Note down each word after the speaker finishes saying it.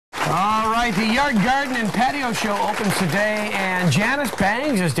All right, the Yard, Garden, and Patio Show opens today, and Janice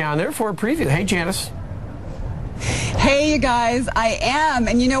Bangs is down there for a preview. Hey, Janice. Hey, you guys, I am.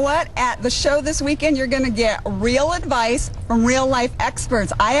 And you know what? At the show this weekend, you're going to get real advice from real-life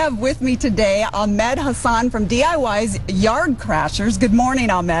experts. I have with me today Ahmed Hassan from DIY's Yard Crashers. Good morning,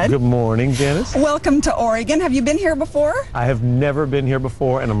 Ahmed. Good morning, Janice. Welcome to Oregon. Have you been here before? I have never been here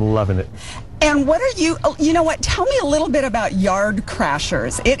before, and I'm loving it. And what are you know what, tell me a little bit about Yard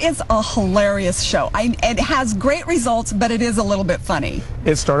Crashers. It is a hilarious show. It has great results, but it is a little bit funny.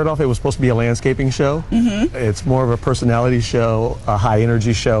 It started off, it was supposed to be a landscaping show. It's more of a personality show, a high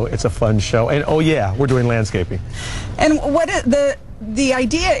energy show. It's a fun show. And oh yeah, we're doing landscaping. And what the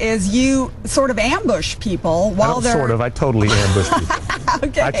idea is you sort of ambush people while they're... Sort of, I totally ambush people.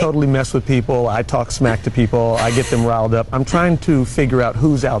 Okay. I totally mess with people. I talk smack to people. I get them riled up. I'm trying to figure out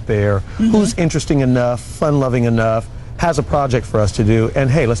who's out there, who's interesting enough, fun-loving enough, has a project for us to do, and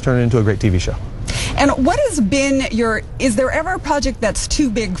hey, let's turn it into a great TV show. And what has been is there ever a project that's too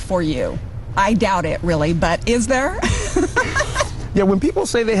big for you? I doubt it, really, but is there? Yeah, when people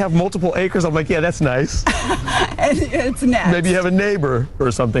say they have multiple acres, I'm like, yeah, that's nice. It's next. Maybe you have a neighbor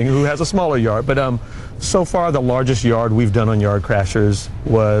or something who has a smaller yard. But so far, the largest yard we've done on Yard Crashers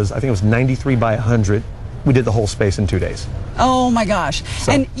was, I think it was 93 by 100. We did the whole space in 2 days. Oh, my gosh.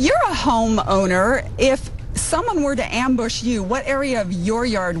 So, and you're a homeowner. If someone were to ambush you, what area of your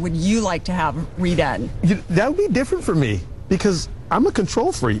yard would you like to have redone? That would be different for me because I'm a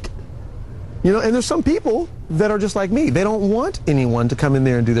control freak. You know, and there's some people that are just like me. They don't want anyone to come in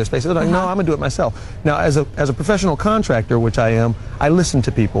there and do their space. They're like, no, I'm going to do it myself. Now, as a professional contractor, which I am, I listen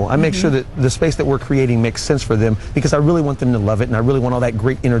to people. I make sure that the space that we're creating makes sense for them because I really want them to love it and I really want all that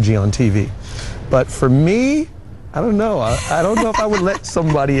great energy on TV. But for me, I don't know. I don't know if I would let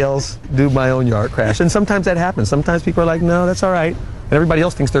somebody else do my own yard crash. And sometimes that happens. Sometimes people are like, no, that's all right. And everybody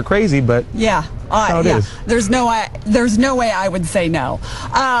else thinks they're crazy, but yeah, that's how it is. There's no way I would say no.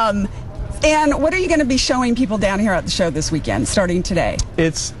 And what are you going to be showing people down here at the show this weekend, starting today?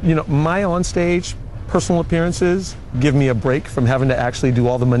 It's, you know, my on-stage personal appearances give me a break from having to actually do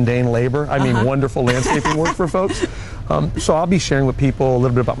all the mundane labor. I mean, wonderful landscaping work for folks. So I'll be sharing with people a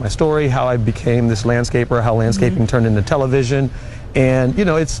little bit about my story, how I became this landscaper, how landscaping turned into television. And, you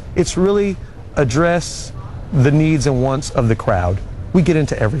know, it's really address the needs and wants of the crowd. We get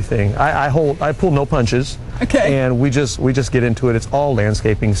into everything. I pull no punches. Okay. And we just get into it. It's all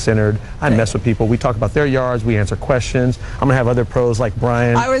landscaping centered. I mess with people. We talk about their yards. We answer questions. I'm gonna have other pros like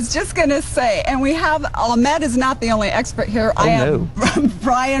Brian. I was just gonna say, and we have Ahmed is not the only expert here. I have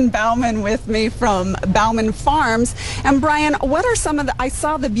Brian Bauman with me from Bauman Farms. And Brian, what are some of I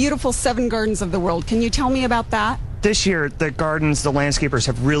saw the beautiful 7 gardens of the world. Can you tell me about that? This year, the gardens, the landscapers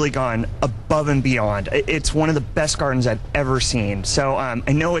have really gone above and beyond. It's one of the best gardens I've ever seen. So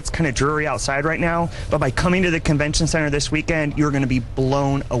I know it's kind of dreary outside right now, but by coming to the convention center this weekend, you're going to be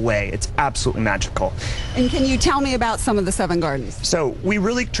blown away. It's absolutely magical. And can you tell me about some of the 7 gardens? So we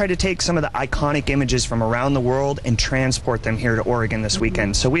really try to take some of the iconic images from around the world and transport them here to Oregon this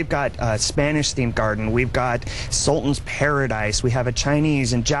weekend. So we've got a Spanish-themed garden. We've got Sultan's Paradise. We have a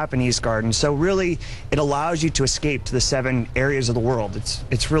Chinese and Japanese garden. So really, it allows you to escape to the 7 areas of the world.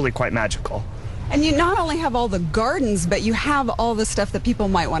 It's really quite magical. And you not only have all the gardens, but you have all the stuff that people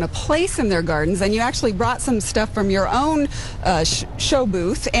might want to place in their gardens, and you actually brought some stuff from your own show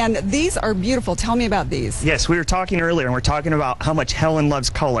booth, and these are beautiful. Tell me about these. Yes, we were talking earlier, and we're talking about how much Helen loves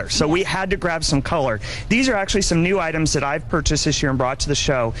color, so we had to grab some color. These are actually some new items that I've purchased this year and brought to the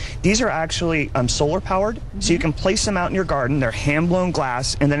show. These are actually solar powered, so you can place them out in your garden. They're hand-blown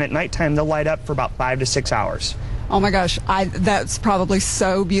glass, and then at nighttime they'll light up for about 5 to 6 hours. Oh my gosh, that's probably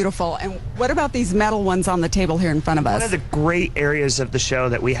so beautiful. And what about these metal ones on the table here in front of us? One of the great areas of the show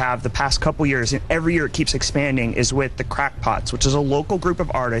that we have the past couple years, and every year it keeps expanding, is with the Crackpots, which is a local group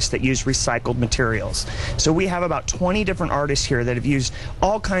of artists that use recycled materials. So we have about 20 different artists here that have used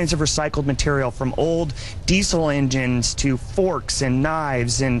all kinds of recycled material, from old diesel engines to forks and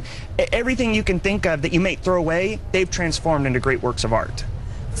knives and everything you can think of that you may throw away, they've transformed into great works of art.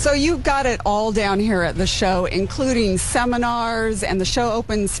 So you've got it all down here at the show, including seminars, and the show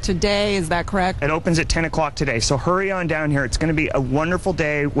opens today, is that correct? It opens at 10 o'clock today, so hurry on down here. It's going to be a wonderful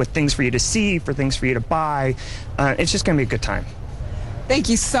day with things for you to see, for things for you to buy. It's just going to be a good time. Thank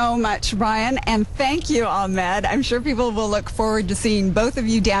you so much, Brian, and thank you, Ahmed. I'm sure people will look forward to seeing both of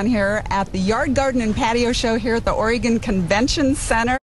you down here at the Yard, Garden, and Patio Show here at the Oregon Convention Center.